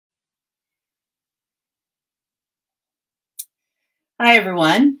Hi,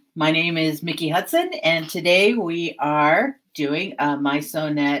 everyone. My name is Mickey Hudson, and today we are doing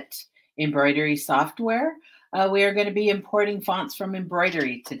MySonet embroidery software. We are going to be importing fonts from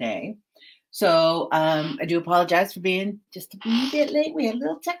Embroidery today. So I do apologize for being just a wee bit late. We had a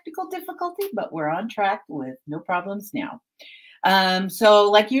little technical difficulty, but we're on track with no problems now. So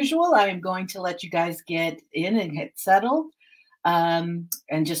like usual, I am going to let you guys get in and get settled.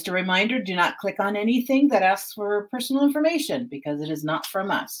 And just a reminder, do not click on anything that asks for personal information because it is not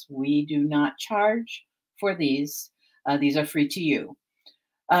from us. We do not charge for these. These are free to you.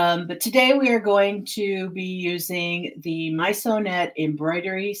 But today we are going to be using the MySonet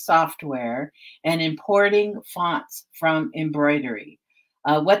embroidery software and importing fonts from Embroidery.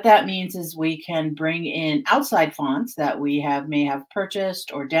 What that means is we can bring in outside fonts that we may have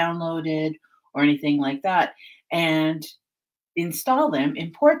purchased or downloaded or anything like that, and install them,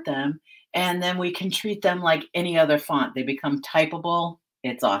 import them, and then we can treat them like any other font. They become typable.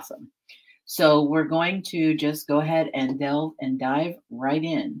 It's awesome. So we're going to just go ahead and delve and dive right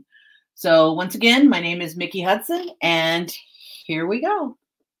in. So once again, my name is Mickey Hudson, and here we go.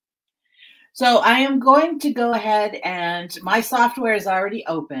 So I am going to go ahead, and my software is already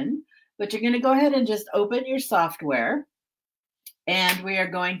open, but you're going to go ahead and just open your software, and we are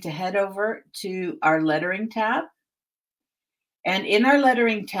going to head over to our lettering tab. And in our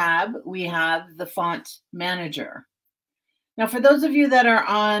lettering tab, we have the font manager. Now, for those of you that are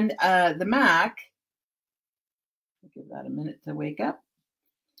on the Mac, I'll give that a minute to wake up.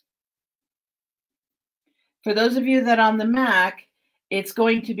 For those of you that are on the Mac, it's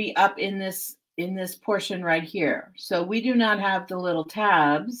going to be up in this portion right here. So we do not have the little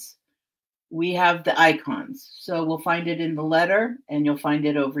tabs. We have the icons. So we'll find it in the letter, and you'll find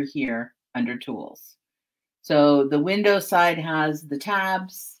it over here under Tools. So the Windows side has the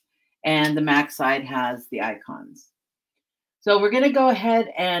tabs, and the Mac side has the icons. So we're going to go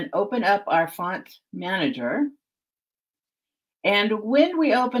ahead and open up our font manager. And when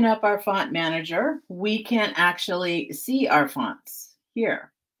we open up our font manager, we can actually see our fonts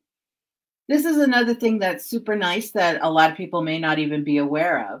here. This is another thing that's super nice that a lot of people may not even be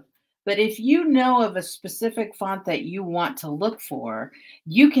aware of. But if you know of a specific font that you want to look for,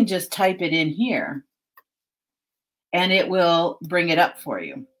 you can just type it in here, and it will bring it up for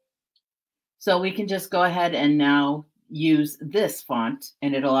you. So we can just go ahead and now use this font,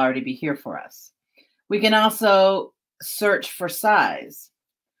 and it'll already be here for us. We can also search for size.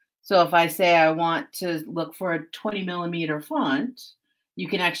 So if I say I want to look for a 20mm font, you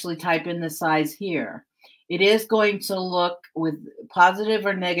can actually type in the size here. It is going to look with positive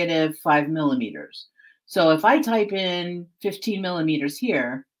or negative 5mm. So if I type in 15mm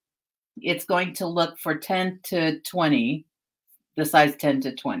here, it's going to look for 10 to 20, the size 10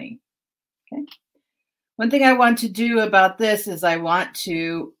 to 20. Okay. One thing I want to do about this is I want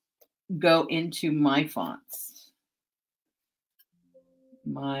to go into my fonts.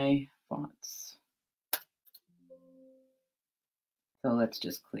 My fonts. So let's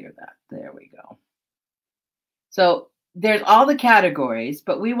just clear that. There we go. So there's all the categories,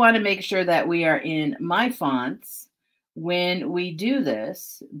 but we want to make sure that we are in my fonts when we do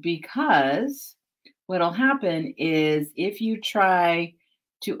this, because what'll happen is if you try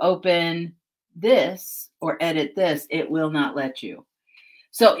to open this or edit this, it will not let you.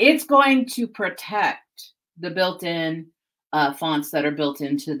 So it's going to protect the built-in fonts that are built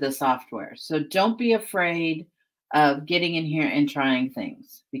into the software. So don't be afraid of getting in here and trying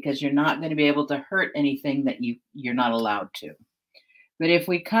things, because you're not going to be able to hurt anything that you're not allowed to. But if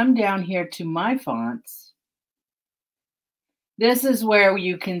we come down here to my fonts, this is where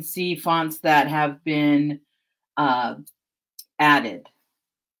you can see fonts that have been added.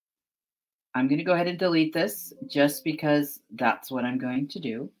 I'm going to go ahead and delete this just because that's what I'm going to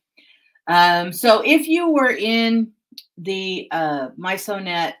do. So if you were in the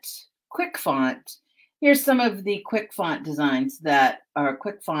MySonet Quick Font, here's some of the Quick Font designs that are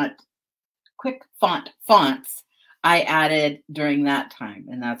Quick Font fonts I added during that time,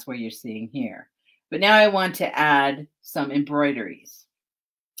 and that's where you're seeing here. But now I want to add some embroideries.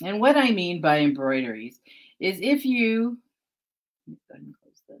 And what I mean by embroideries is if you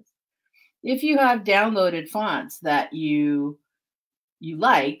have downloaded fonts that you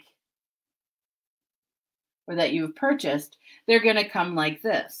like or that you've purchased, they're going to come like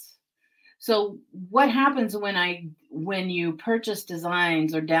this. So what happens when you purchase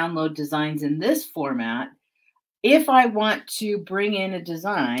designs or download designs in this format, if I want to bring in a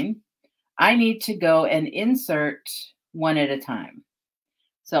design, I need to go and insert one at a time.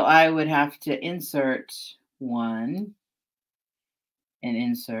 So I would have to insert one and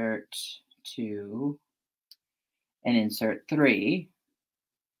insert two and insert 3.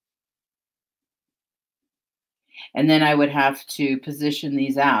 And then I would have to position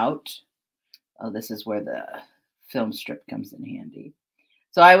these out. Oh, this is where the film strip comes in handy.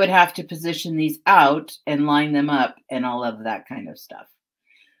 So I would have to position these out and line them up and all of that kind of stuff.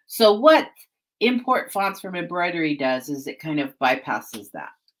 So what import fonts from embroidery does is it kind of bypasses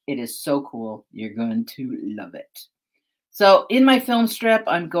that. It is so cool. You're going to love it. So in my film strip,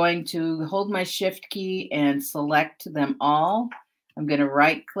 I'm going to hold my shift key and select them all. I'm going to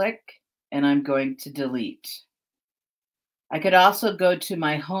right click and I'm going to delete. I could also go to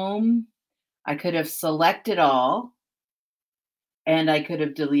my home. I could have selected all and I could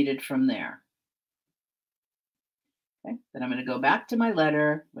have deleted from there. Okay, then I'm going to go back to my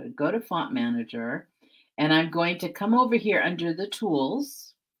letter. I'm going to go to Font Manager and I'm going to come over here under the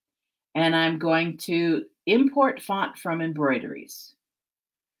tools and I'm going to import font from embroideries.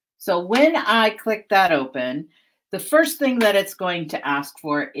 So when I click that open, the first thing that it's going to ask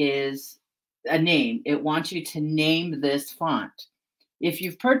for is a name. It wants you to name this font. If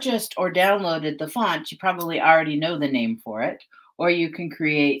you've purchased or downloaded the font, you probably already know the name for it, or you can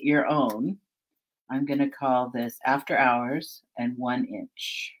create your own. I'm going to call this After Hours and 1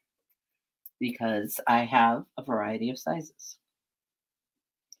 inch because I have a variety of sizes.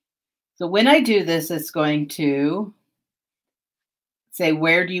 So when I do this, it's going to say,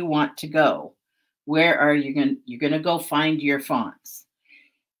 where do you want to go? Where are you going? You're going to go find your fonts.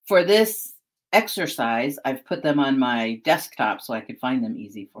 For this exercise, I've put them on my desktop so I could find them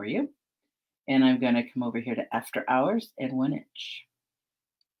easy for you. And I'm going to come over here to After Hours and 1 inch.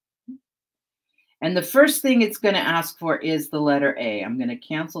 And the first thing it's going to ask for is the letter A. I'm going to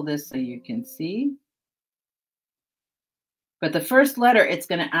cancel this so you can see. But the first letter it's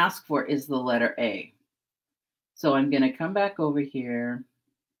going to ask for is the letter A. So I'm going to come back over here.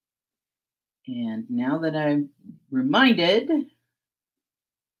 And now that I'm reminded,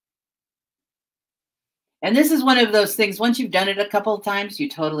 and this is one of those things, once you've done it a couple of times, you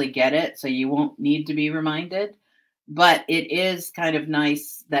totally get it. So you won't need to be reminded. But it is kind of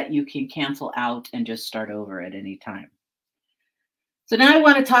nice that you can cancel out and just start over at any time. So now I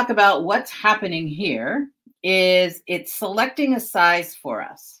want to talk about what's happening here is it's selecting a size for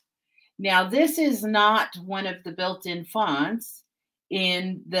us. Now, this is not one of the built-in fonts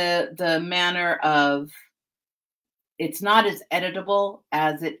in the manner of it's not as editable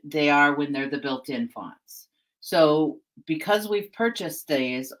as they are when they're the built-in fonts. So because we've purchased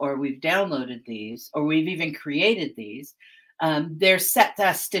these or we've downloaded these or we've even created these, they're set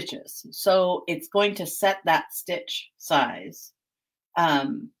as stitches. So it's going to set that stitch size.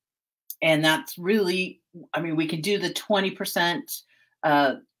 And that's really, I mean, we can do the 20%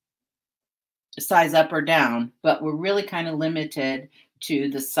 size up or down, but we're really kind of limited to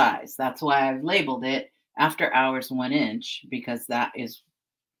the size. That's why I've labeled it After Hours 1 inch, because that's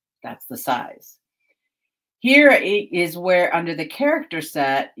the size. Here is where under the character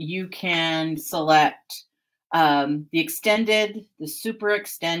set, you can select the extended, the super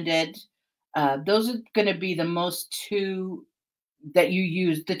extended. Those are going to be the most two that you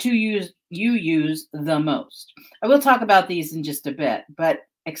use, you use the most. I will talk about these in just a bit, but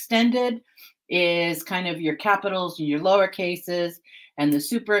extended is kind of your capitals and your lower cases, and the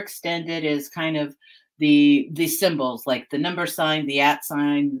super extended is kind of the symbols like the number sign, the @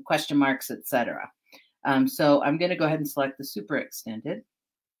 sign, question marks, etc. So I'm going to go ahead and select the super extended.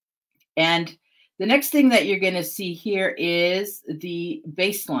 And the next thing that you're going to see here is the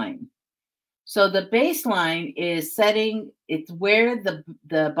baseline. So the baseline is setting, it's where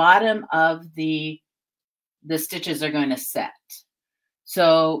the bottom of the stitches are going to set.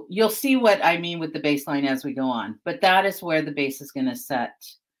 So you'll see what I mean with the baseline as we go on, but that is where the base is going to set.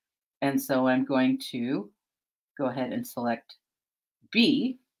 And so I'm going to go ahead and select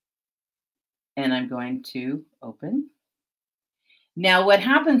B, and I'm going to open. Now what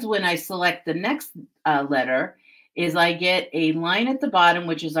happens when I select the next letter is I get a line at the bottom,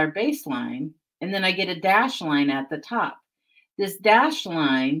 which is our baseline, and then I get a dash line at the top. This dash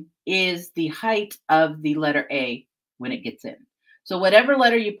line is the height of the letter A when it gets in. So whatever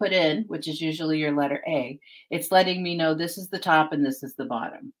letter you put in, which is usually your letter A, it's letting me know this is the top and this is the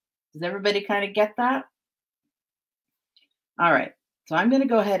bottom. Does everybody kind of get that? All right, so I'm going to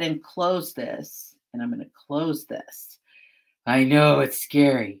go ahead and close this, and I'm going to close this. I know it's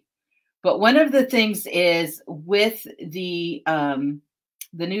scary. But one of the things is with the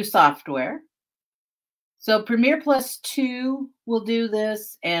new software. So Premiere Plus 2 will do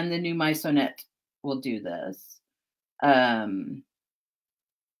this, and the new MySonnet will do this.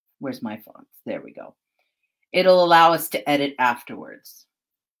 Where's my fonts? There we go. It'll allow us to edit afterwards.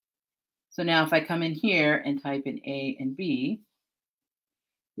 So now if I come in here and type in A and B,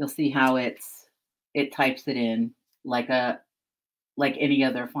 you'll see how it types it in like any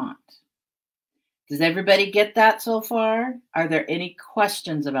other font. Does everybody get that so far? Are there any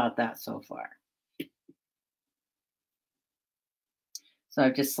questions about that so far? So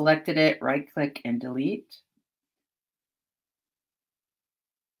I've just selected it, right click and delete.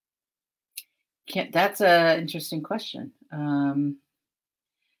 That's an interesting question. The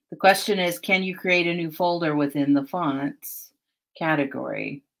question is, can you create a new folder within the fonts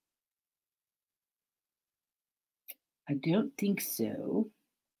category? I don't think so.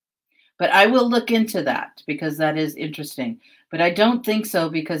 But I will look into that because that is interesting. But I don't think so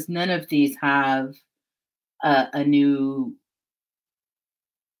because none of these have a new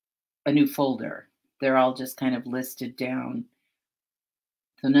folder. They're all just kind of listed down.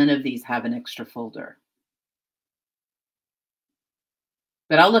 So none of these have an extra folder.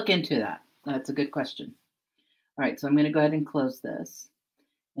 But I'll look into that. That's a good question. All right, so I'm going to go ahead and close this.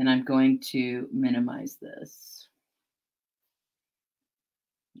 And I'm going to minimize this.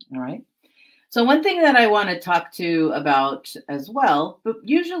 All right. So one thing that I want to talk to about as well, but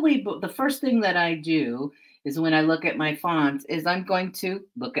usually the first thing that I do is when I look at my fonts is I'm going to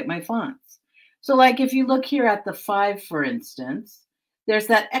look at my fonts. So like if you look here at the 5, for instance, there's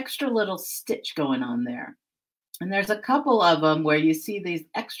that extra little stitch going on there. And there's a couple of them where you see these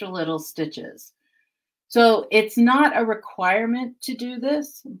extra little stitches. So it's not a requirement to do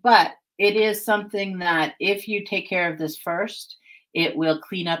this, but it is something that if you take care of this first, it will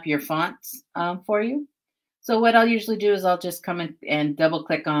clean up your fonts for you. So what I'll usually do is I'll just come in and double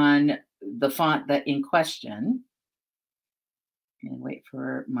click on the font that in question and wait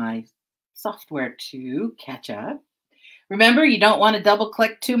for my software to catch up. Remember, you don't want to double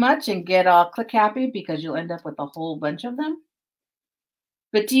click too much and get all click happy because you'll end up with a whole bunch of them.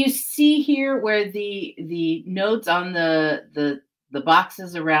 But do you see here where the nodes on the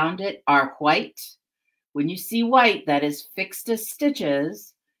boxes around it are white? When you see white, that is fixed as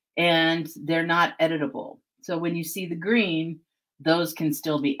stitches and they're not editable. So when you see the green, those can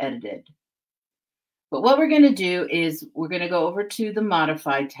still be edited. But what we're going to do is we're going to go over to the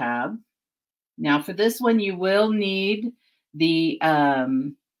Modify tab. Now for this one, you will need the, let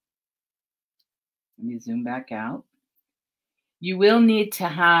me zoom back out. You will need to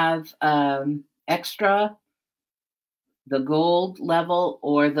have extra, the gold level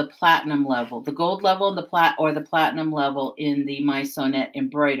or the platinum level. The gold level and the platinum level in the My Sonnet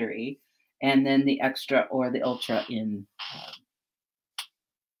Embroidery, and then the extra or the ultra in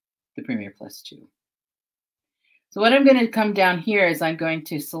the Premier Plus 2. So what I'm going to come down here is I'm going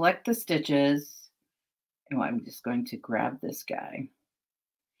to select the stitches. And I'm just going to grab this guy.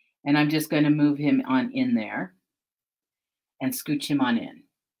 And I'm just going to move him on in there and scooch him on in.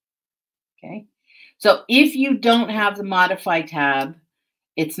 Okay. So if you don't have the Modify tab,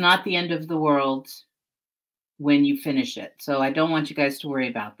 it's not the end of the world when you finish it. So I don't want you guys to worry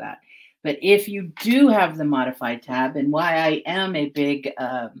about that. But if you do have the Modify tab, and why I am a big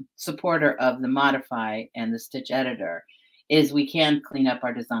supporter of the Modify and the Stitch Editor, is we can clean up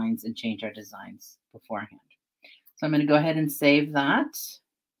our designs and change our designs beforehand. So I'm going to go ahead and save that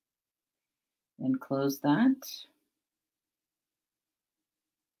and close that.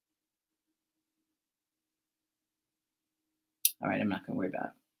 All right, I'm not going to worry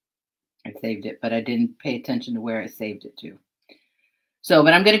about it. I saved it, but I didn't pay attention to where I saved it to. So,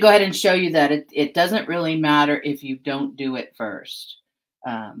 but I'm going to go ahead and show you that it doesn't really matter if you don't do it first,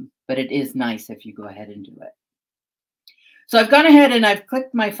 but it is nice if you go ahead and do it. So I've gone ahead and I've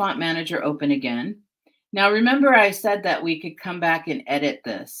clicked my font manager open again. Now, remember I said that we could come back and edit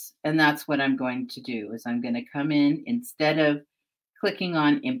this, and that's what I'm going to do is I'm going to come in, instead of clicking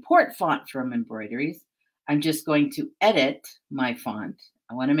on import font from embroideries, I'm just going to edit my font.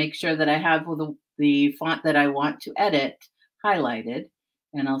 I want to make sure that I have the font that I want to edit highlighted,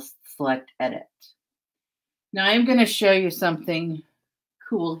 and I'll select edit. Now I'm going to show you something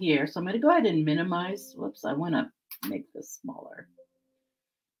cool here. So I'm going to go ahead and minimize. Whoops, I want to make this smaller.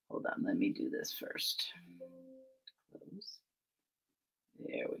 Hold on, let me do this first. Close.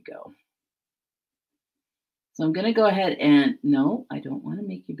 There we go. So I'm going to go ahead and, no, I don't want to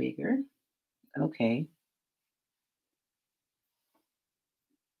make you bigger. Okay.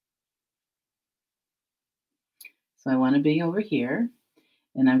 So I want to be over here,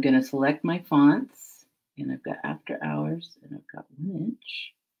 and I'm going to select my fonts, and I've got After Hours, and I've got 1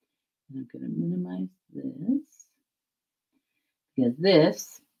 inch, and I'm going to minimize this because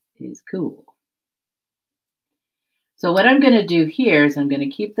this is cool. So what I'm going to do here is I'm going to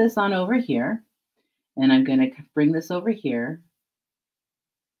keep this on over here, and I'm going to bring this over here,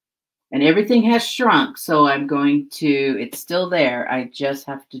 And everything has shrunk, so I'm going to, it's still there. I just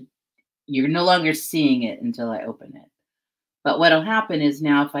have to, you're no longer seeing it until I open it. But what'll happen is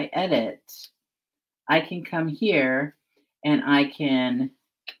now if I edit, I can come here and I can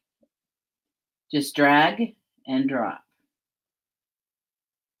just drag and drop.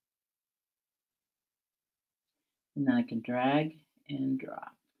 And then I can drag and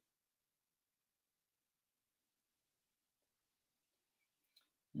drop.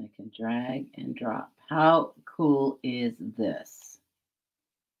 And I can drag and drop. How cool is this?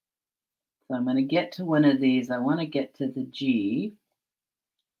 So I'm going to get to one of these. I want to get to the G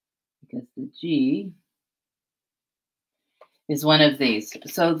because the G is one of these.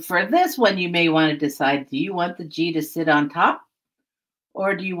 So for this one, you may want to decide, do you want the G to sit on top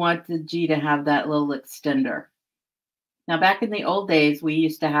or do you want the G to have that little extender? Now, back in the old days, we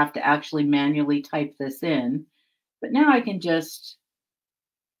used to have to actually manually type this in, but now I can just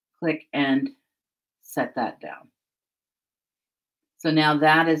click and set that down. So now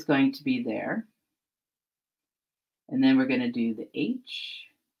that is going to be there. And then we're going to do the H,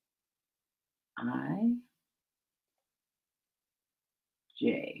 I,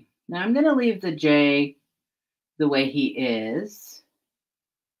 J. Now I'm going to leave the J the way he is.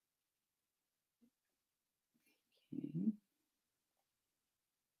 Okay.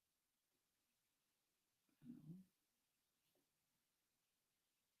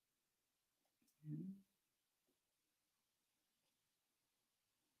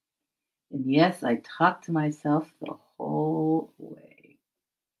 And yes, I talk to myself the whole way.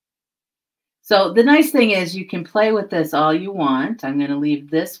 So the nice thing is you can play with this all you want. I'm going to leave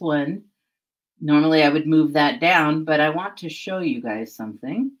this one. Normally I would move that down, but I want to show you guys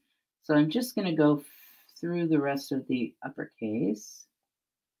something. So I'm just going to go through the rest of the uppercase.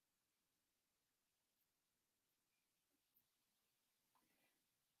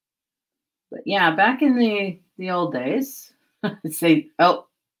 But yeah, back in the old days, say, oh,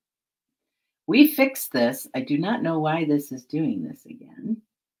 we fixed this. I do not know why this is doing this again.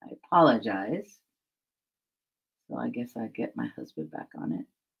 I apologize. So I guess I'll get my husband back on it.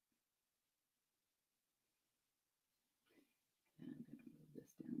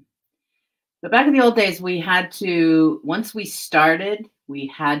 But back in the old days, we had to, once we started, we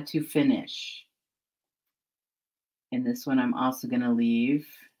had to finish. And this one I'm also going to leave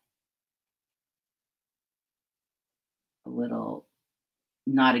a little,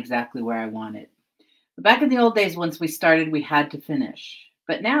 not exactly where I want it. But back in the old days, once we started, we had to finish.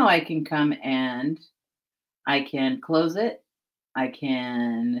 But now I can come and I can close it. I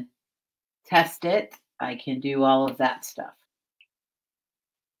can test it. I can do all of that stuff.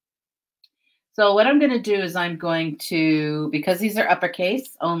 So what I'm going to do is I'm going to, because these are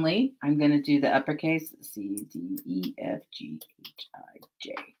uppercase only, I'm going to do the uppercase C, D, E, F, G, H, I,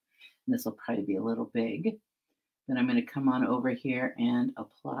 J. And this will probably be a little big. Then I'm going to come on over here and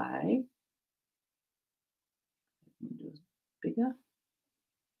apply. Bigger.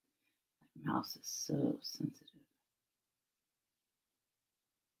 My mouse is so sensitive.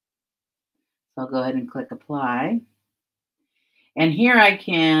 So I'll go ahead and click apply. And here I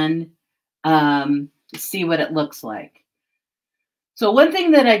can see what it looks like. So one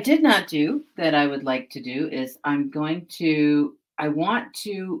thing that I did not do that I would like to do is I want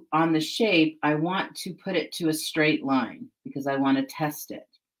to, on the shape, I want to put it to a straight line because I want to test it.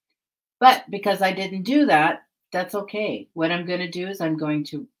 But because I didn't do that, that's okay. What I'm going to do is I'm going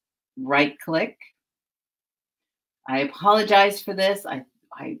to right click. I apologize for this. I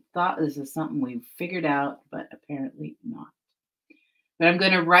thought this is something we figured out, but apparently not. But I'm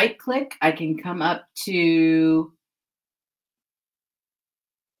going to right click. I can come up to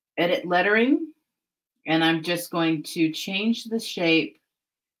edit lettering, and I'm just going to change the shape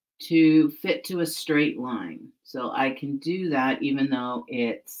to fit to a straight line. So I can do that even though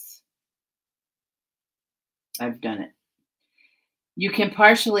I've done it. You can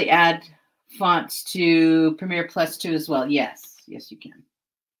partially add fonts to Premiere Plus 2 as well. Yes, you can.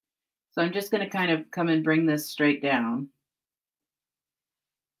 So I'm just going to kind of come and bring this straight down.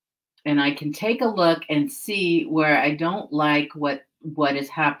 And I can take a look and see where I don't like what is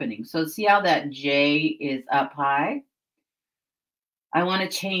happening. So see how that J is up high? I want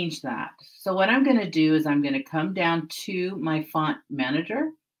to change that. So what I'm going to do is I'm going to come down to my font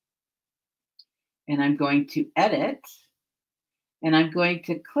manager and I'm going to edit and I'm going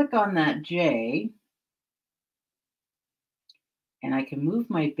to click on that J and I can move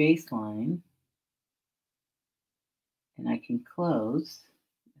my baseline and I can close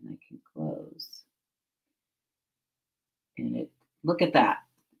and I can close. And look at that.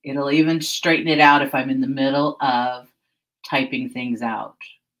 It'll even straighten it out if I'm in the middle of typing things out.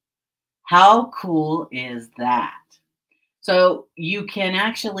 How cool is that? So you can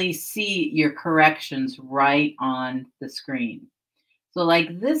actually see your corrections right on the screen. So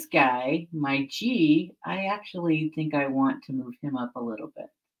like this guy, my G, I actually think I want to move him up a little bit.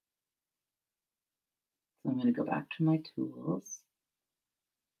 So I'm going to go back to my tools.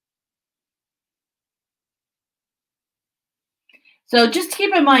 So just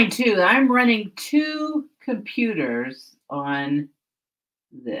keep in mind too, I'm running 2 computers on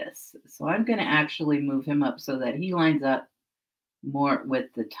this. So I'm going to actually move him up so that he lines up more with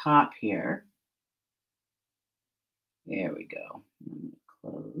the top here. There we go. I'm going to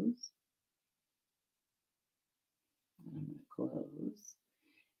close. I'm going to close.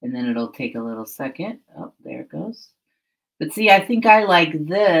 And then it'll take a little second. Oh, there it goes. But see, I think I like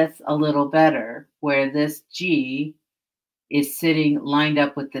this a little better, where this G is sitting lined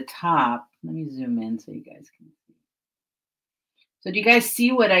up with the top. Let me zoom in so you guys can see. So do you guys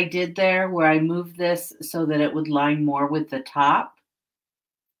see what I did there, where I moved this so that it would line more with the top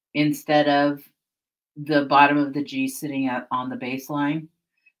instead of the bottom of the G sitting out on the baseline?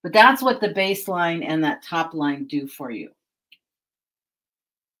 But that's what the baseline and that top line do for you.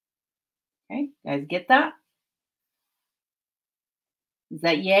 Okay, guys get that? Is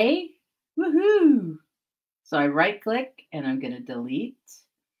that yay? Woohoo! So I right click and I'm going to delete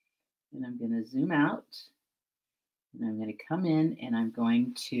and I'm going to zoom out and I'm going to come in and I'm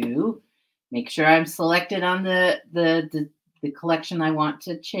going to make sure I'm selected on the collection I want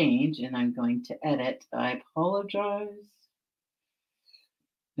to change, and I'm going to edit. I apologize.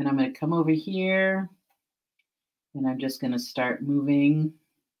 And I'm going to come over here and I'm just going to start moving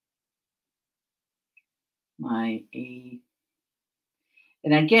my A.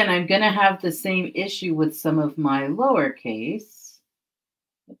 And again, I'm going to have the same issue with some of my lowercase.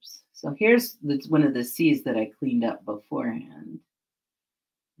 Oops. So here's one of the C's that I cleaned up beforehand.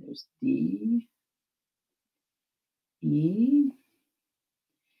 There's D, E.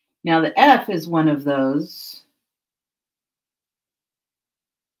 Now the F is one of those.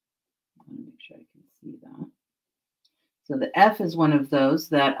 I want to make sure I can see that. So the F is one of those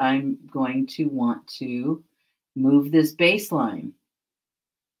that I'm going to want to move this baseline,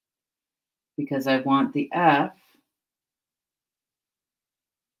 because I want the F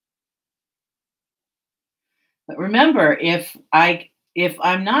but remember, if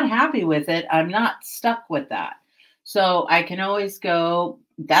I'm not happy with it, I'm not stuck with that. So I can always go,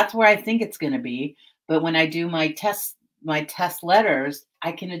 that's where I think it's going to be. But when I do my test letters,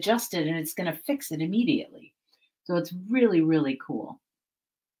 I can adjust it and it's going to fix it immediately. So it's really, really cool.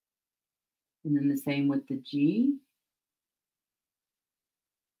 And then the same with the G.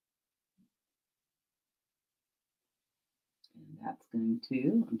 And that's going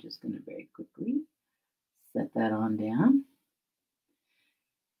to, I'm just going to very quickly set that on down.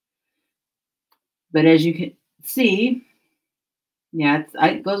 But as you can see, yeah,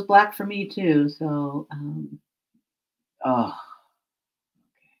 it goes black for me too. So, oh, okay.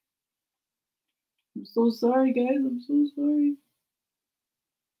 I'm so sorry, guys. I'm so sorry.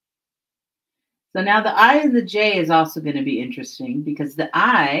 So now the I and the J is also going to be interesting, because the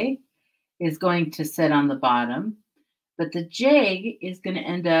I is going to sit on the bottom, but the J is going to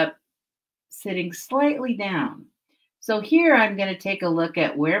end up sitting slightly down. So here I'm going to take a look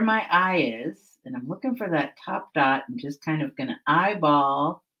at where my I is, and I'm looking for that top dot and just kind of going to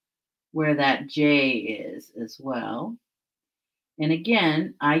eyeball where that J is as well. And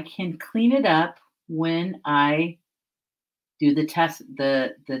again, I can clean it up when I do the test,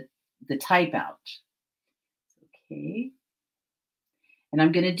 the type out. Okay. And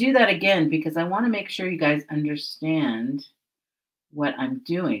I'm going to do that again because I want to make sure you guys understand what I'm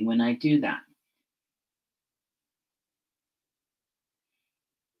doing when I do that.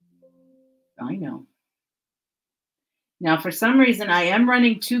 I know. Now, for some reason, I am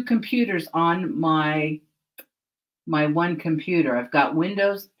running 2 computers on my one computer. I've got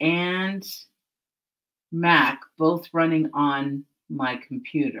Windows and Mac both running on my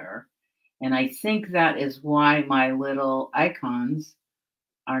computer. And I think that is why my little icons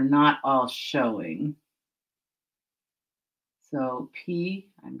are not all showing. So P,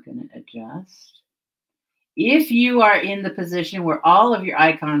 I'm going to adjust. If you are in the position where all of your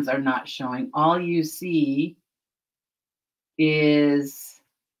icons are not showing, all you see is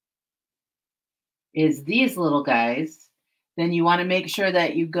these little guys, then you want to make sure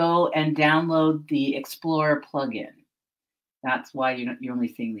that you go and download the Explorer plugin. That's why you're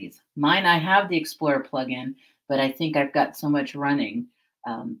only seeing these. Mine, I have the Explorer plugin, but I think I've got so much running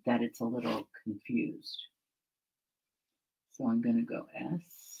that it's a little confused. So I'm going to go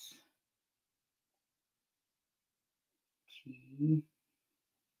S, T,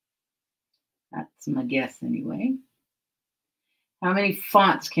 That's my guess anyway. How many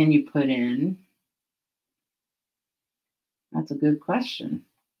fonts can you put in? That's a good question.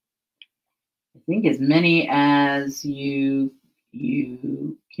 I think as many as you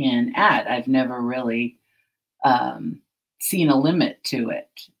can add. I've never really seen a limit to it.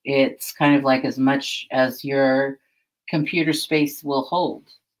 It's kind of like as much as your computer space will hold.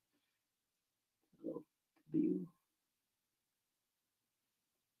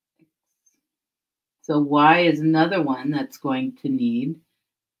 So Y is another one that's going to need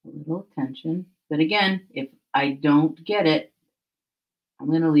a little attention. But again, if I don't get it, I'm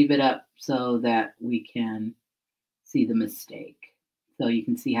going to leave it up so that we can see the mistake. So you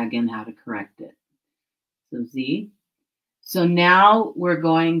can see again how to correct it. So Z. So now we're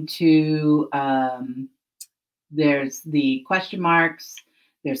going to, there's the question marks,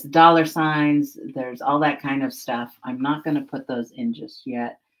 there's the dollar signs, there's all that kind of stuff. I'm not going to put those in just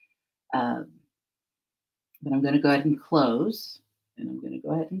yet. But I'm going to go ahead and close. And I'm going to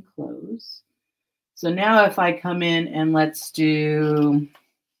go ahead and close. So now if I come in and let's do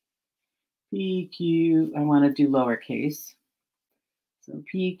PQ, I want to do lowercase. So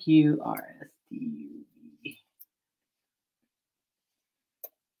PQRSTUV.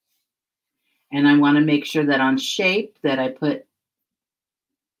 And I want to make sure that on shape that I put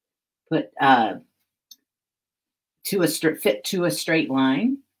fit to a straight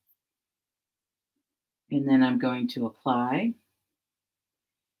line. And then I'm going to apply.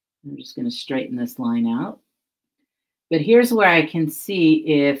 I'm just going to straighten this line out. But here's where I can see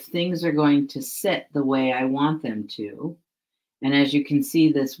if things are going to sit the way I want them to. And as you can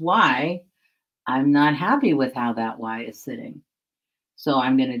see, this Y, I'm not happy with how that Y is sitting. So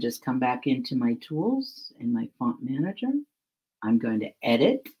I'm going to just come back into my tools in my font manager. I'm going to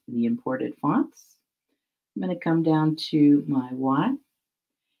edit the imported fonts. I'm going to come down to my Y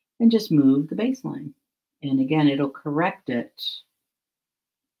and just move the baseline. And again, it'll correct it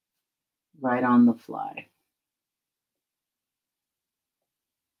right on the fly.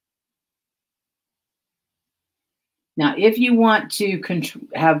 Now, if you want to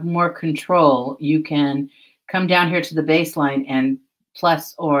have more control, you can come down here to the baseline and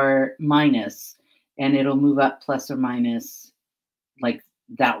plus or minus, and it'll move up plus or minus like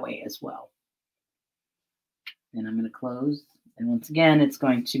that way as well. And I'm going to close. And once again, it's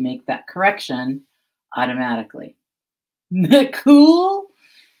going to make that correction automatically. Cool?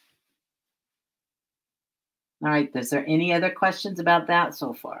 All right, is there any other questions about that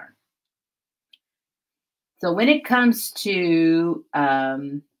so far? So when it comes to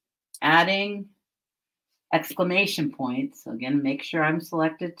adding exclamation points, so again, make sure I'm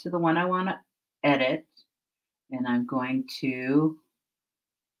selected to the one I want to edit. And I'm going to,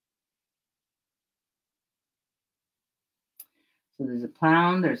 so there's a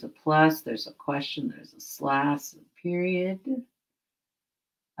pound, there's a plus, there's a question, there's a slash, a period,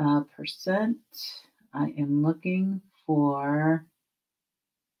 percent. I am looking for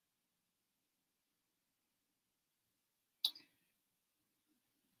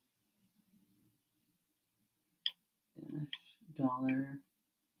dollar.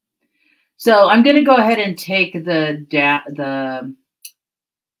 So I'm going to go ahead and take the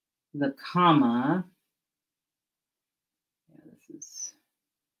comma. Yeah, this is.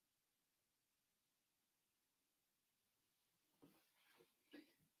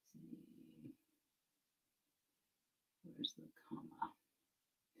 Where's the comma?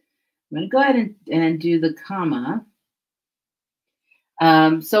 I'm going to go ahead and do the comma.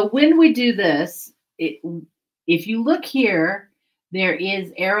 So when we do this, if you look here, there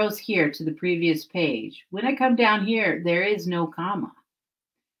is arrows here to the previous page. When I come down here, there is no comma,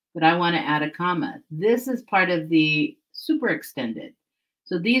 but I want to add a comma. This is part of the super extended.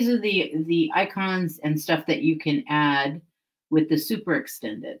 So these are the icons and stuff that you can add with the super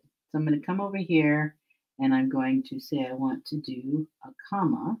extended. So I'm going to come over here and I'm going to say I want to do a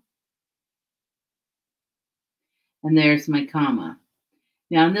comma. And there's my comma.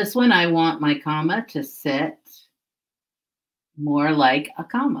 Now in this one, I want my comma to sit more like a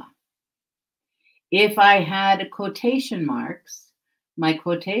comma. If I had quotation marks, my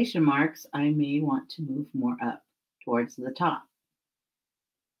quotation marks, I may want to move more up towards the top.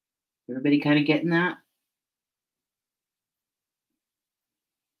 Everybody kind of getting that?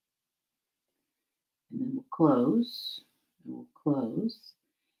 And then we'll close. We'll close.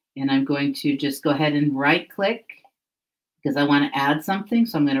 And I'm going to just go ahead and right click because I want to add something.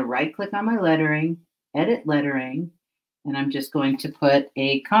 So I'm going to right click on my lettering, edit lettering, and I'm just going to put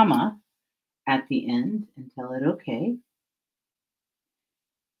a comma at the end and tell it okay.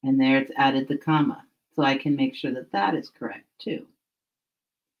 And there it's added the comma. So I can make sure that that is correct too.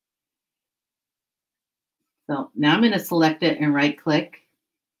 So now I'm going to select it and right click,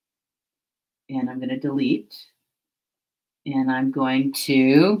 and I'm going to delete, and I'm going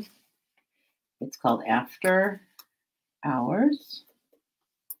to, it's called After Hours.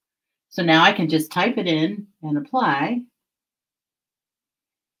 So now I can just type it in and apply.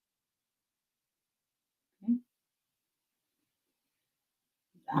 Okay.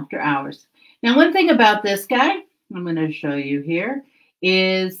 After Hours. Now, one thing about this guy, I'm going to show you here,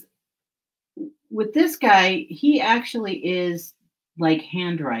 is with this guy, he actually is like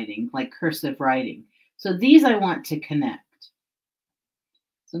handwriting, like cursive writing. So these I want to connect.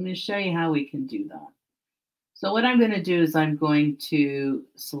 So I'm going to show you how we can do that. So what I'm going to do is I'm going to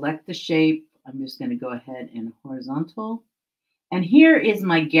select the shape. I'm just going to go ahead and horizontal. And here is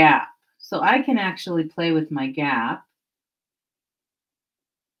my gap. So I can actually play with my gap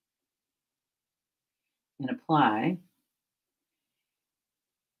and apply.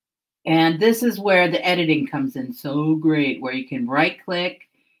 And this is where the editing comes in so great, where you can right click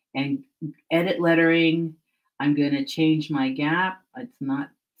and edit lettering. I'm going to change my gap. It's not,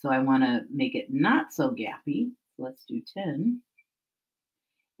 so I want to make it not so gappy. Let's do 10.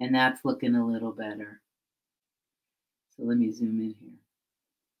 And that's looking a little better. So let me zoom in here.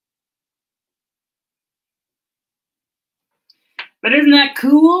 But isn't that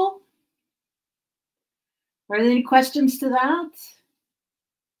cool? Are there any questions to that?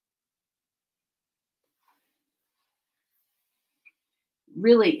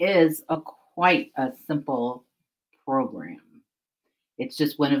 Really is quite a simple program. It's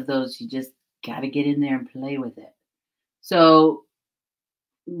just one of those you just got to get in there and play with it. So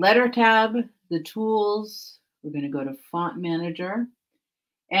letter tab, the tools, we're going to go to font manager.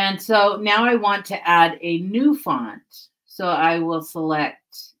 And so now I want to add a new font. So I will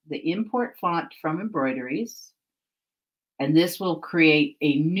select the import font from Embroideries, and this will create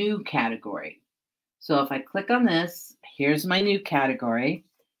a new category. So if I click on this, here's my new category.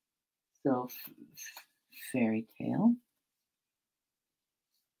 So fairy tale.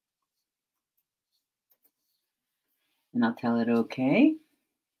 And I'll tell it okay.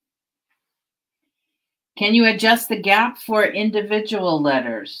 Can you adjust the gap for individual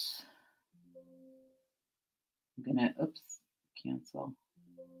letters? I'm gonna, oops, cancel,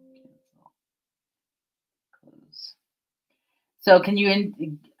 close. So can you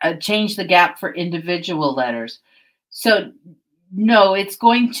change the gap for individual letters? So no, it's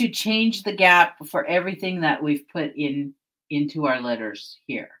going to change the gap for everything that we've put into our letters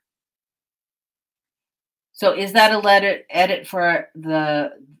here. So is that a letter edit for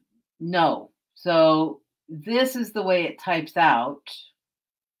the, no. So this is the way it types out.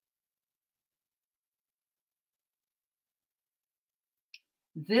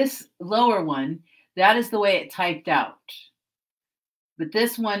 This lower one, that is the way it typed out. But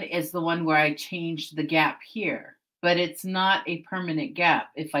this one is the one where I changed the gap here, but it's not a permanent gap.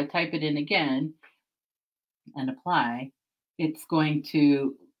 If I type it in again and apply, it's going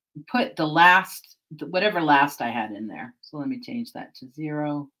to put the last, whatever last I had in there. So let me change that to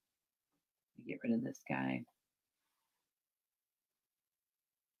 0. Get rid of this guy.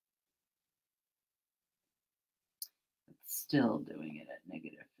 It's still doing it at -15.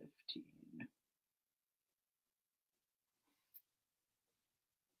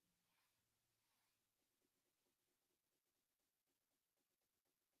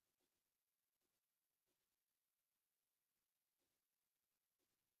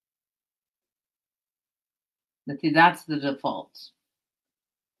 But see, that's the default.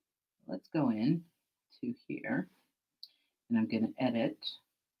 Let's go in to here, and I'm going to edit.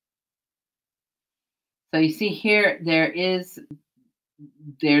 So you see here,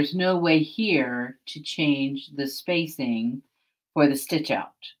 there's no way here to change the spacing for the stitch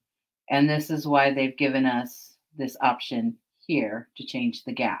out. And this is why they've given us this option here to change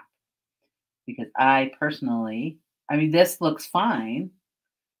the gap. Because I personally, I mean, this looks fine,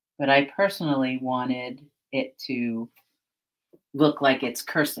 but I personally wanted it to look like it's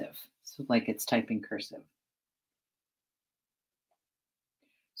cursive, so like it's typing cursive.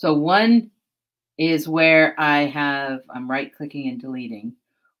 So one is where I'm right clicking and deleting.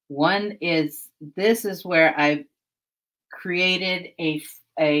 One is, this is where I've created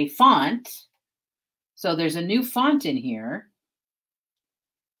a font. So there's a new font in here.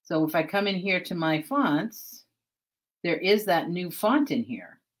 So if I come in here to my fonts, there is that new font in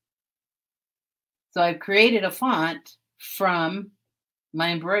here. So I've created a font from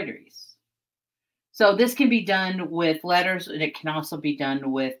my embroideries. So this can be done with letters, and it can also be done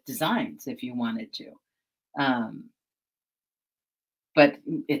with designs if you wanted to. But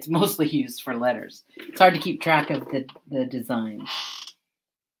it's mostly used for letters. It's hard to keep track of the design.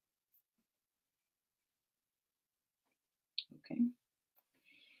 Okay.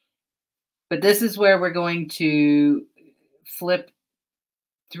 But this is where we're going to flip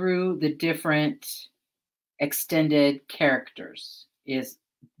through the different extended characters, is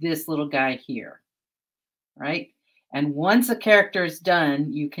this little guy here, right? And once a character is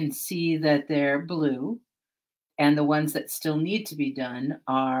done, you can see that they're blue, and the ones that still need to be done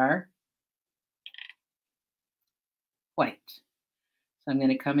are white. So I'm going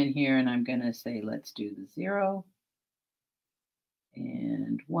to come in here and I'm going to say, let's do the 0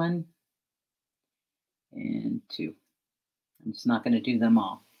 and 1 and 2. I'm just not going to do them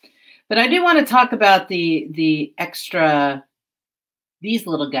all. But I do want to talk about the extra, these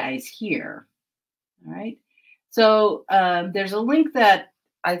little guys here. All right. So there's a link that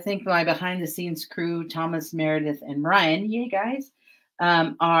I think my behind the scenes crew, Thomas, Meredith, and Ryan, yay guys,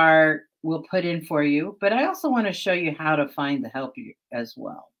 will put in for you. But I also want to show you how to find the help as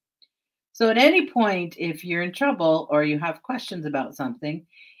well. So at any point, if you're in trouble or you have questions about something,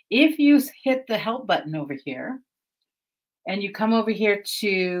 if you hit the help button over here and you come over here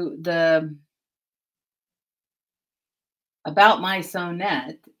to the About My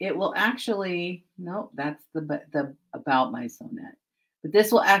Sew-Net, it will actually, nope, that's the About My Sew-Net. But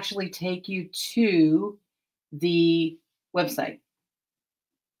this will actually take you to the website.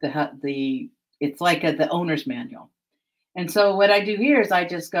 It's like the owner's manual. And so what I do here is I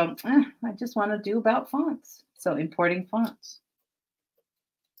just go, I just want to do about fonts. So importing fonts.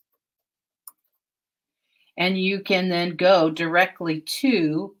 And you can then go directly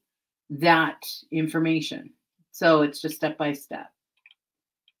to that information. So it's just step by step.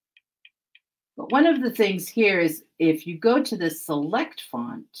 But one of the things here is if you go to the select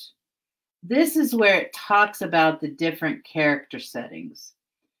font, this is where it talks about the different character settings.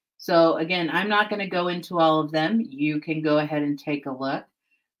 So again, I'm not going to go into all of them. You can go ahead and take a look.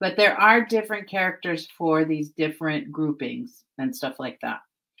 But there are different characters for these different groupings and stuff like that.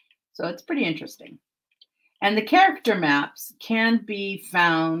 So it's pretty interesting. And the character maps can be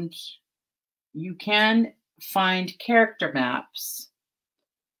found. You can find character maps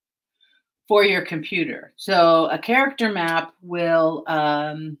for your computer. So a character map will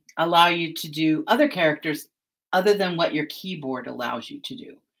allow you to do other characters other than what your keyboard allows you to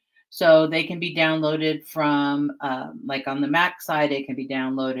do. So they can be downloaded from, like on the Mac side, it can be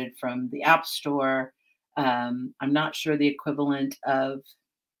downloaded from the App Store. I'm not sure the equivalent of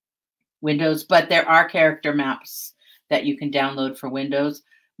Windows, but there are character maps that you can download for Windows.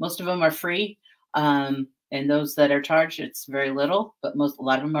 Most of them are free, and those that are charged, it's very little, but a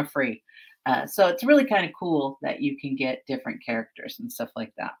lot of them are free. So it's really kind of cool that you can get different characters and stuff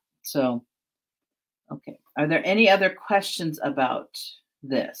like that. So, okay. Are there any other questions about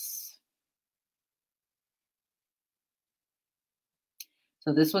this?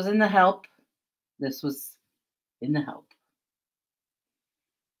 So this was in the help. This was in the help.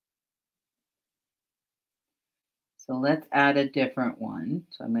 So let's add a different one.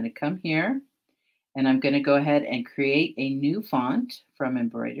 So I'm going to come here and I'm going to go ahead and create a new font from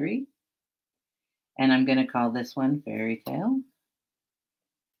Embroidery. And I'm going to call this one Fairy Tale.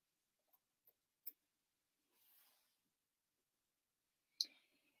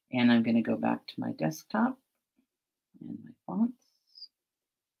 And I'm going to go back to my desktop and my fonts.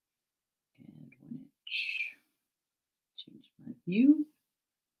 And 1 inch. Change my view.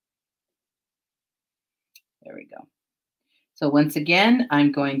 There we go. So once again,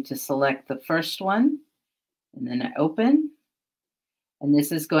 I'm going to select the first one and then I open. And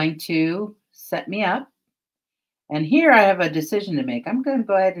this is going to set me up. And here I have a decision to make. I'm going to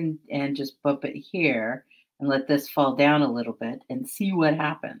go ahead and just bump it here and let this fall down a little bit and see what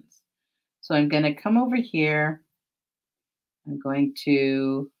happens. So I'm going to come over here. I'm going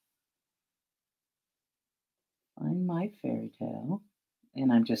to find my fairy tale.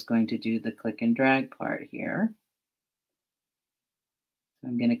 And I'm just going to do the click and drag part here. So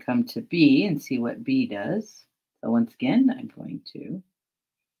I'm going to come to B and see what B does. So once again, I'm going to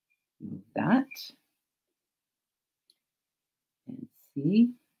move that. And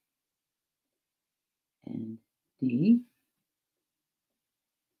C and D.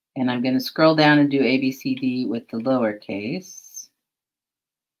 And I'm going to scroll down and do A, B, C, D with the lowercase.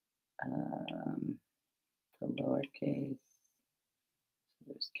 The lowercase.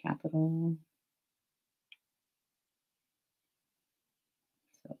 There's capital.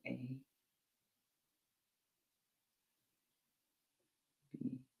 So A,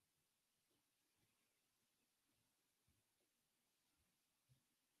 B,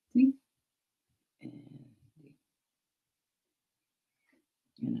 C, and D.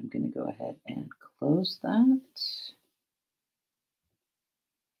 And I'm going to go ahead and close that. And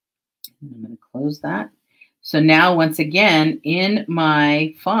I'm going to close that. So now, once again, in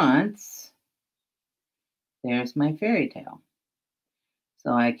my fonts, there's my fairy tale.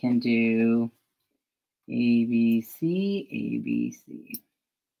 So I can do A, B, C, A, B, C.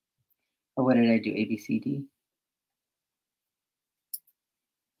 Or what did I do? A, B, C, D?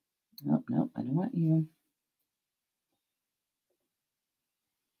 Nope, nope, I don't want you.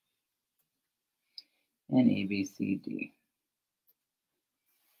 And A, B, C, D.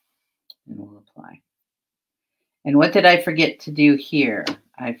 And we'll apply. And what did I forget to do here?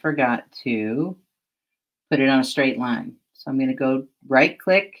 I forgot to put it on a straight line. So I'm going to go right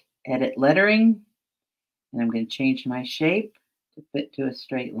click, edit lettering, and I'm going to change my shape to fit to a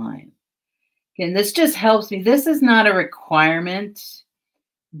straight line. And this just helps me. This is not a requirement,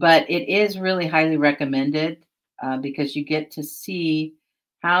 but it is really highly recommended because you get to see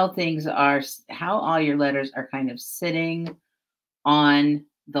how things are, how all your letters are kind of sitting on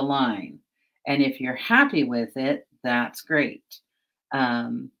the line. And if you're happy with it, that's great.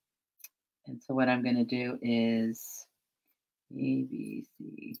 And so what I'm going to do is A, B,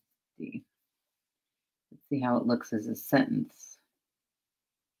 C, D. Let's see how it looks as a sentence.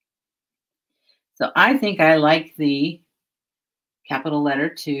 So I think I like the capital letter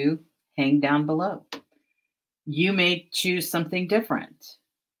to hang down below. You may choose something different,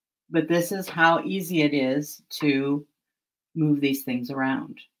 but this is how easy it is to move these things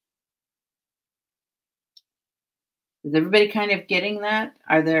around. Is everybody kind of getting that?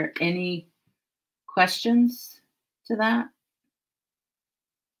 Are there any questions to that?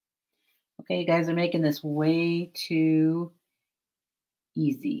 Okay, you guys are making this way too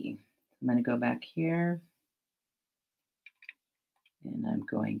easy. I'm going to go back here and I'm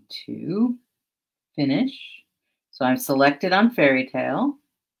going to finish. So I'm selected on Fairy Tale.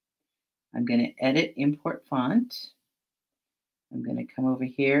 I'm going to edit import font. I'm going to come over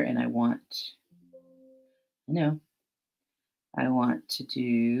here and I want to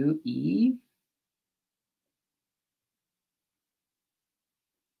do E.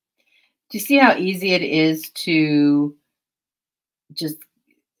 Do you see how easy it is to just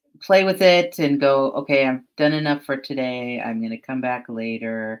play with it and go, okay, I've done enough for today. I'm going to come back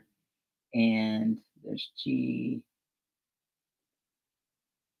later. And there's G.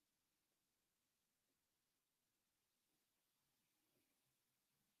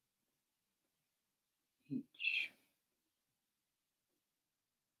 H.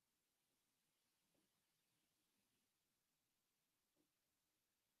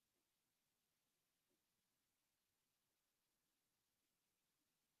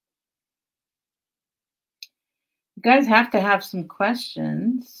 You guys have to have some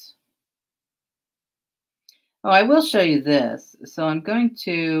questions. Oh, I will show you this. So I'm going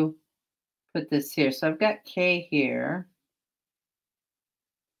to put this here. So I've got K here.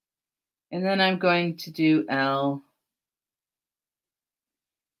 And then I'm going to do L,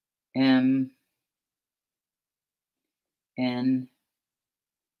 M, N,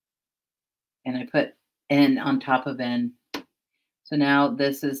 and I put N on top of N. So now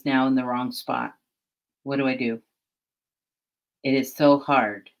this is now in the wrong spot. What do I do? It is so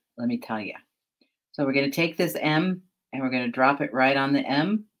hard, let me tell you. So we're going to take this M and we're going to drop it right on the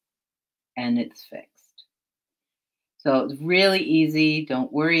M and it's fixed. So it's really easy.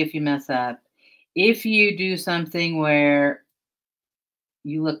 Don't worry if you mess up. If you do something where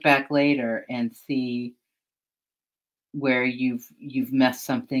you look back later and see where you've messed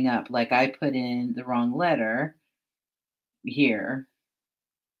something up, like I put in the wrong letter here.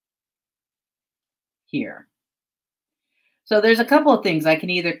 So there's a couple of things. I can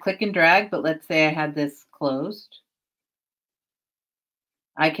either click and drag, but let's say I had this closed.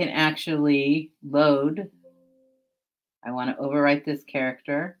 I can actually load. I want to overwrite this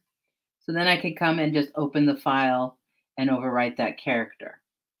character. So then I can come and just open the file and overwrite that character.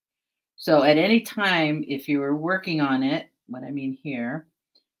 So at any time, if you were working on it, what I mean here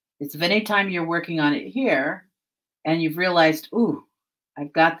is if any time you're working on it here and you've realized, ooh,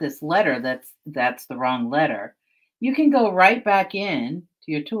 I've got this letter that's the wrong letter, you can go right back in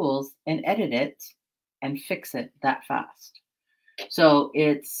to your tools and edit it and fix it that fast. So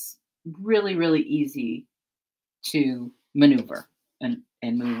it's really, really easy to maneuver and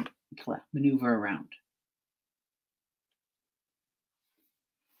maneuver around.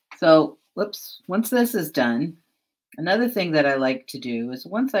 So, once this is done, another thing that I like to do is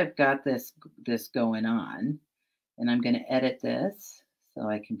once I've got this going on, and I'm going to edit this so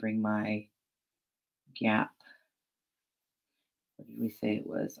I can bring my gap. What did we say it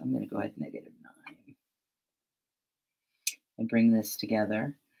was? I'm going to go ahead -9 and bring this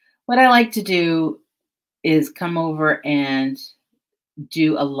together. What I like to do is come over and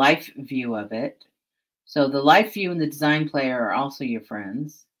do a life view of it. So the life view and the design player are also your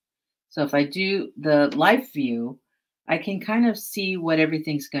friends. So if I do the life view, I can kind of see what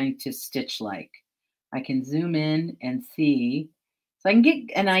everything's going to stitch like. I can zoom in and see. So I can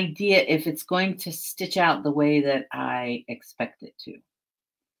get an idea if it's going to stitch out the way that I expect it to.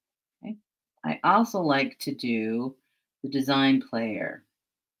 Okay. I also like to do the design player.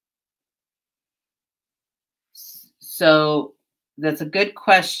 So that's a good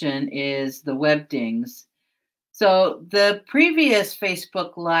question, is the web dings. So the previous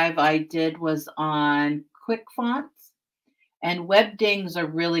Facebook Live I did was on quick fonts, and web dings are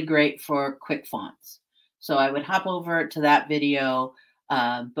really great for quick fonts. So I would hop over to that video,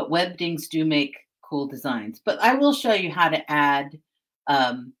 but web dings do make cool designs. But I will show you how to add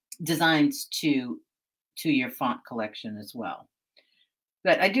designs to your font collection as well.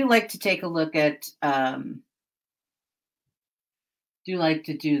 But I do like to take a look at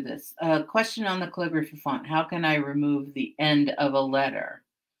do this. Question on the calligraphy font. How can I remove the end of a letter?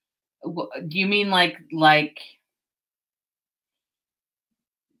 Do you mean like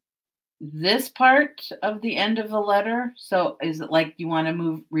this part of the end of a letter? So is it like you want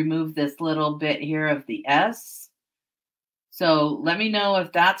to remove this little bit here of the S? So let me know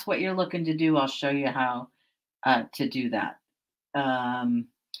if that's what you're looking to do. I'll show you how to do that.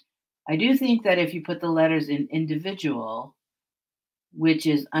 I do think that if you put the letters in individual, which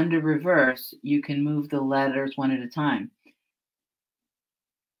is under reverse, you can move the letters one at a time,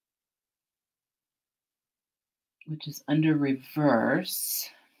 which is under reverse.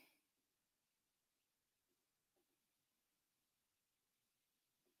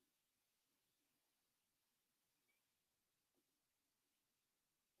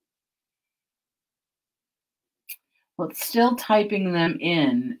 Well, it's still typing them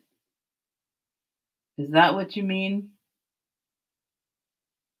in. Is that what you mean?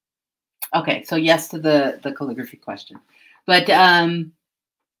 Okay, so yes to the calligraphy question. But the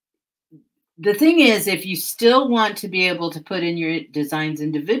thing is, if you still want to be able to put in your designs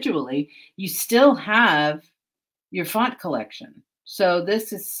individually, you still have your font collection. So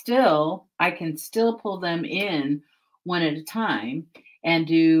this is still, I can still pull them in one at a time and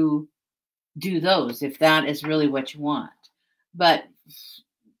do those if that is really what you want. But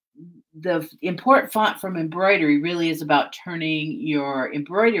the import font from embroidery really is about turning your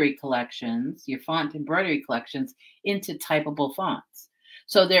embroidery collections, your font embroidery collections, into typable fonts.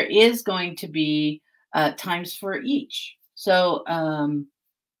 So there is going to be times for each. So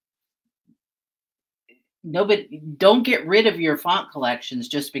don't get rid of your font collections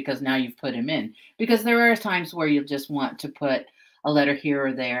just because now you've put them in, because there are times where you'll just want to put a letter here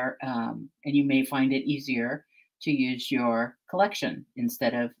or there, and you may find it easier to use your collection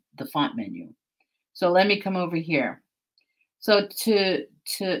instead of the font menu. So let me come over here. So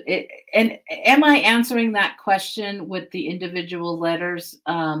and am I answering that question with the individual letters?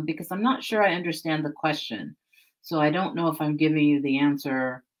 Because I'm not sure I understand the question. So I don't know if I'm giving you the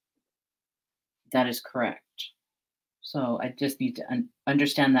answer that is correct. So I just need to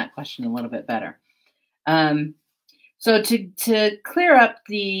understand that question a little bit better. So to clear up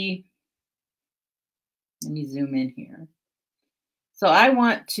the, let me zoom in here. So I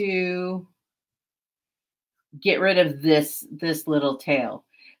want to get rid of this little tail.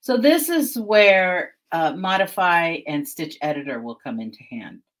 So this is where modify and stitch editor will come into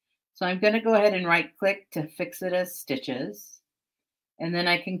hand. So I'm going to go ahead and right click to fix it as stitches. And then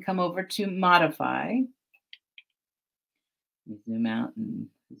I can come over to modify. Let me zoom out and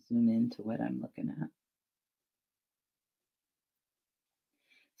zoom into what I'm looking at.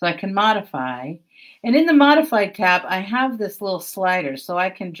 So I can modify. And in the modify tab, I have this little slider so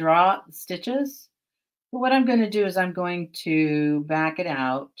I can draw stitches. But what I'm going to do is I'm going to back it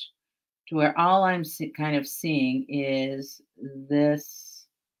out to where all I'm kind of seeing is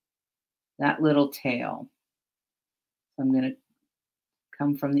that little tail. So I'm going to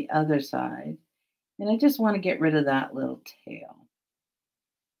come from the other side, and I just want to get rid of that little tail.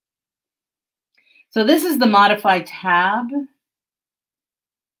 So this is the modify tab.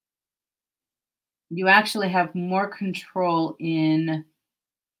 You actually have more control in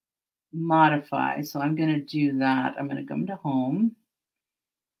modify. So I'm going to do that. I'm going to come to home,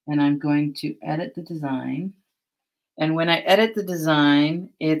 and I'm going to edit the design. And when I edit the design,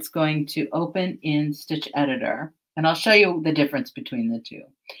 it's going to open in Stitch Editor. And I'll show you the difference between the two.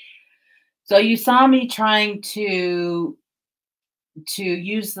 So you saw me trying to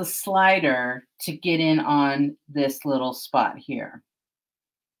use the slider to get in on this little spot here.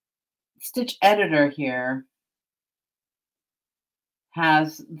 Stitch Editor here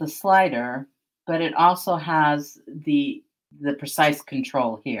has the slider, but it also has the precise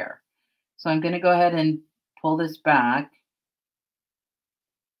control here. So I'm going to go ahead and pull this back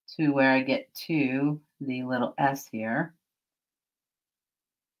to where I get to the little S here.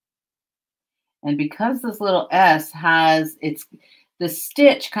 And because this little S has the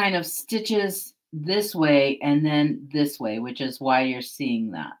stitch kind of stitches this way and then this way, which is why you're seeing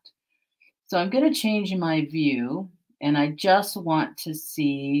that. So I'm going to change my view, and I just want to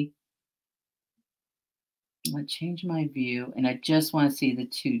see, I'm going to change my view, and I just want to see the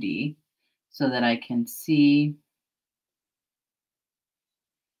 2D so that I can see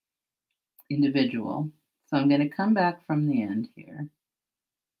individual. So I'm going to come back from the end here.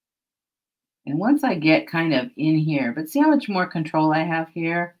 And once I get kind of in here, but see how much more control I have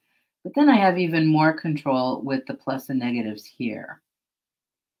here? But then I have even more control with the plus and negatives here.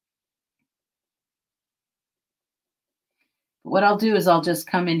 What I'll do is I'll just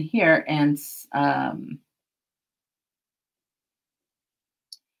come in here and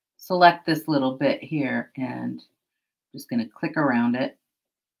select this little bit here, and I'm just going to click around it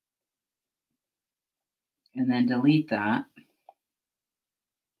and then delete that.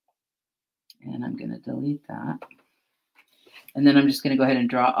 And I'm going to delete that. And then I'm just going to go ahead and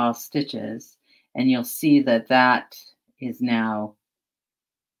draw all stitches, and you'll see that that is now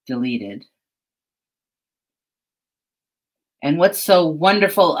deleted. And what's so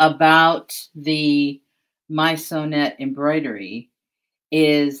wonderful about the My Sewnet embroidery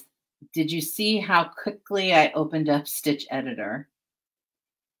is, did you see how quickly I opened up Stitch Editor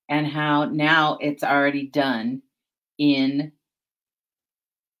and how now it's already done here.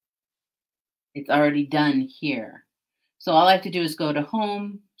 So all I have to do is go to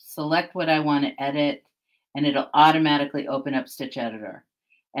Home, select what I want to edit, and it'll automatically open up Stitch Editor.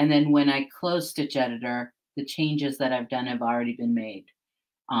 And then when I close Stitch Editor, the changes that I've done have already been made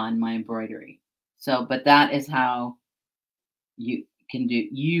on my embroidery. So, but that is how you can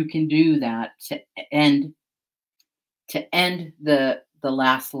do that to end the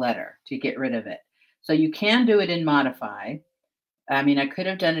last letter, to get rid of it. So you can do it in Modify. I mean, I could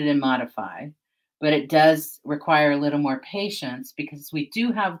have done it in Modify, but it does require a little more patience because we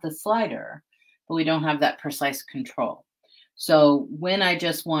do have the slider, but we don't have that precise control. So when I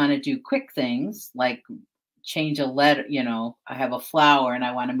just want to do quick things like change a letter, I have a flower and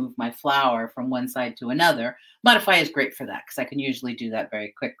I want to move my flower from one side to another, Modify is great for that because I can usually do that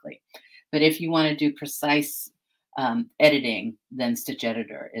very quickly. But if you want to do precise editing, then Stitch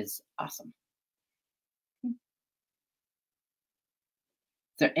Editor is awesome. Is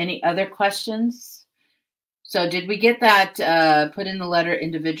there any other questions? So did we get that put in the letter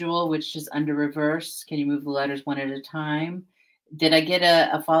individual, which is under reverse? Can you move the letters one at a time? Did I get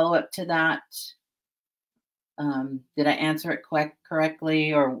a follow-up to that? Did I answer it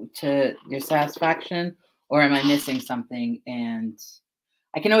correctly or to your satisfaction, or am I missing something? And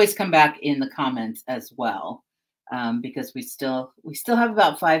I can always come back in the comments as well, because we still have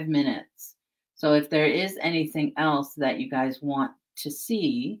about 5 minutes. So if there is anything else that you guys want to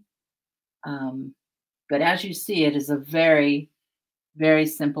see, but as you see, it is a very, very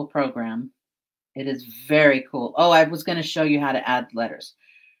simple program. It is very cool. Oh, I was going to show you how to add letters.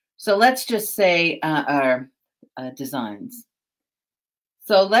 So let's just say our designs.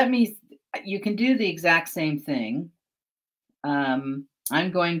 So you can do the exact same thing. I'm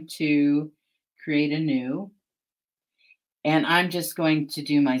going to create a new, and I'm just going to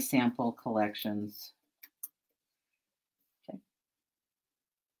do my sample collections. Okay.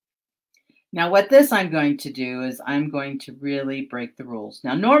 Now what this I'm going to do is I'm going to really break the rules.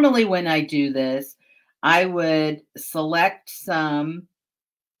 Now, normally when I do this, I would select some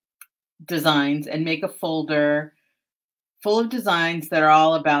designs and make a folder full of designs that are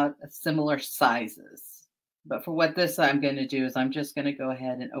all about similar sizes. But for what this I'm going to do is I'm just going to go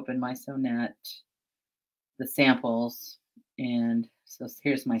ahead and open my Sewnet, the samples, and so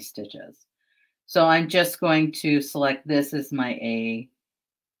here's my stitches. So I'm just going to select this as my A,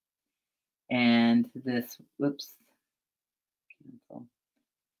 and this, whoops, cancel.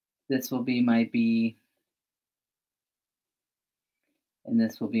 This will be my B, and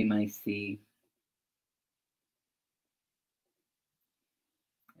this will be my C.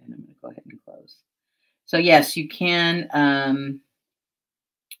 And I'm going to go ahead and close. So yes, you can.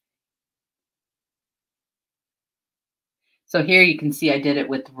 So here you can see I did it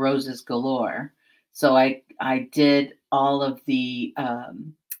with roses galore. So I did all of the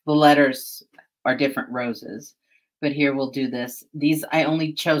letters are different roses. But here we'll do this. These, I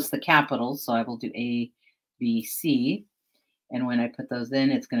only chose the capitals, so I will do A, B, C. And when I put those in,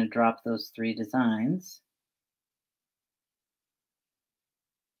 it's going to drop those 3 designs.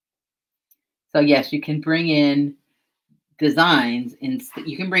 So yes, you can bring in designs.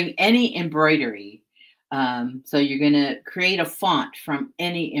 You can bring any embroidery. So you're going to create a font from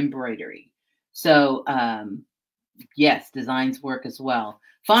any embroidery. So yes, designs work as well.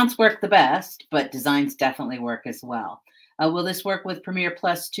 Fonts work the best, but designs definitely work as well. Will this work with Premiere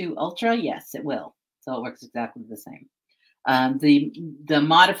Plus 2 Ultra? Yes, it will. So it works exactly the same. The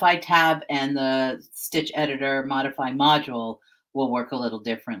modify tab and the stitch editor modify module will work a little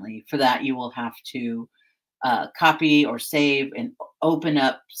differently. For that, you will have to copy or save and open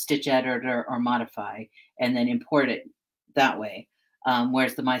up stitch editor or modify and then import it that way.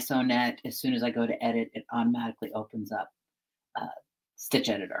 Whereas the My Sewnet, as soon as I go to edit, it automatically opens up stitch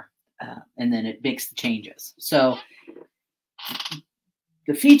editor and then it makes the changes. So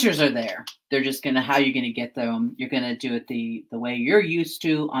the features are there. They're just how you're going to get them. You're going to do it the way you're used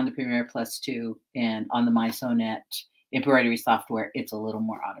to on the Premiere Plus 2, and on the My Sewnet embroidery software, it's a little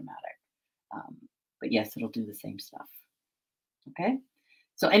more automatic. But yes, it'll do the same stuff. Okay.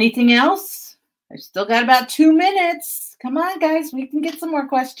 So anything else? I've still got about 2 minutes. Come on, guys. We can get some more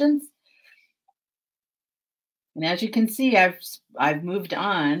questions. And as you can see, I've moved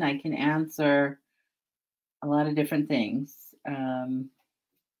on. I can answer a lot of different things.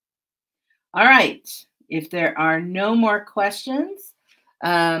 All right. If there are no more questions,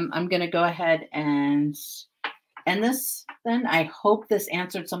 I'm going to go ahead and end this then. I hope this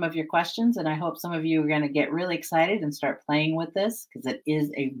answered some of your questions, and I hope some of you are going to get really excited and start playing with this, because it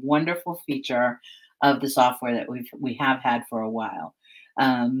is a wonderful feature of the software that we have had for a while.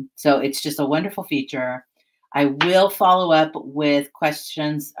 So it's just a wonderful feature. I will follow up with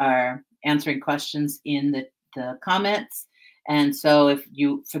questions or answering questions in the comments. And so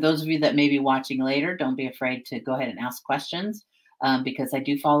for those of you that may be watching later, don't be afraid to go ahead and ask questions, because I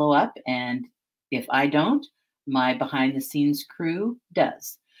do follow up. And if I don't, my behind the scenes crew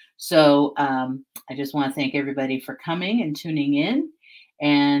does. So I just want to thank everybody for coming and tuning in.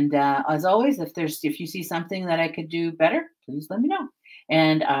 And as always, if you see something that I could do better, please let me know.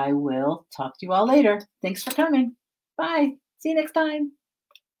 And I will talk to you all later. Thanks for coming. Bye. See you next time.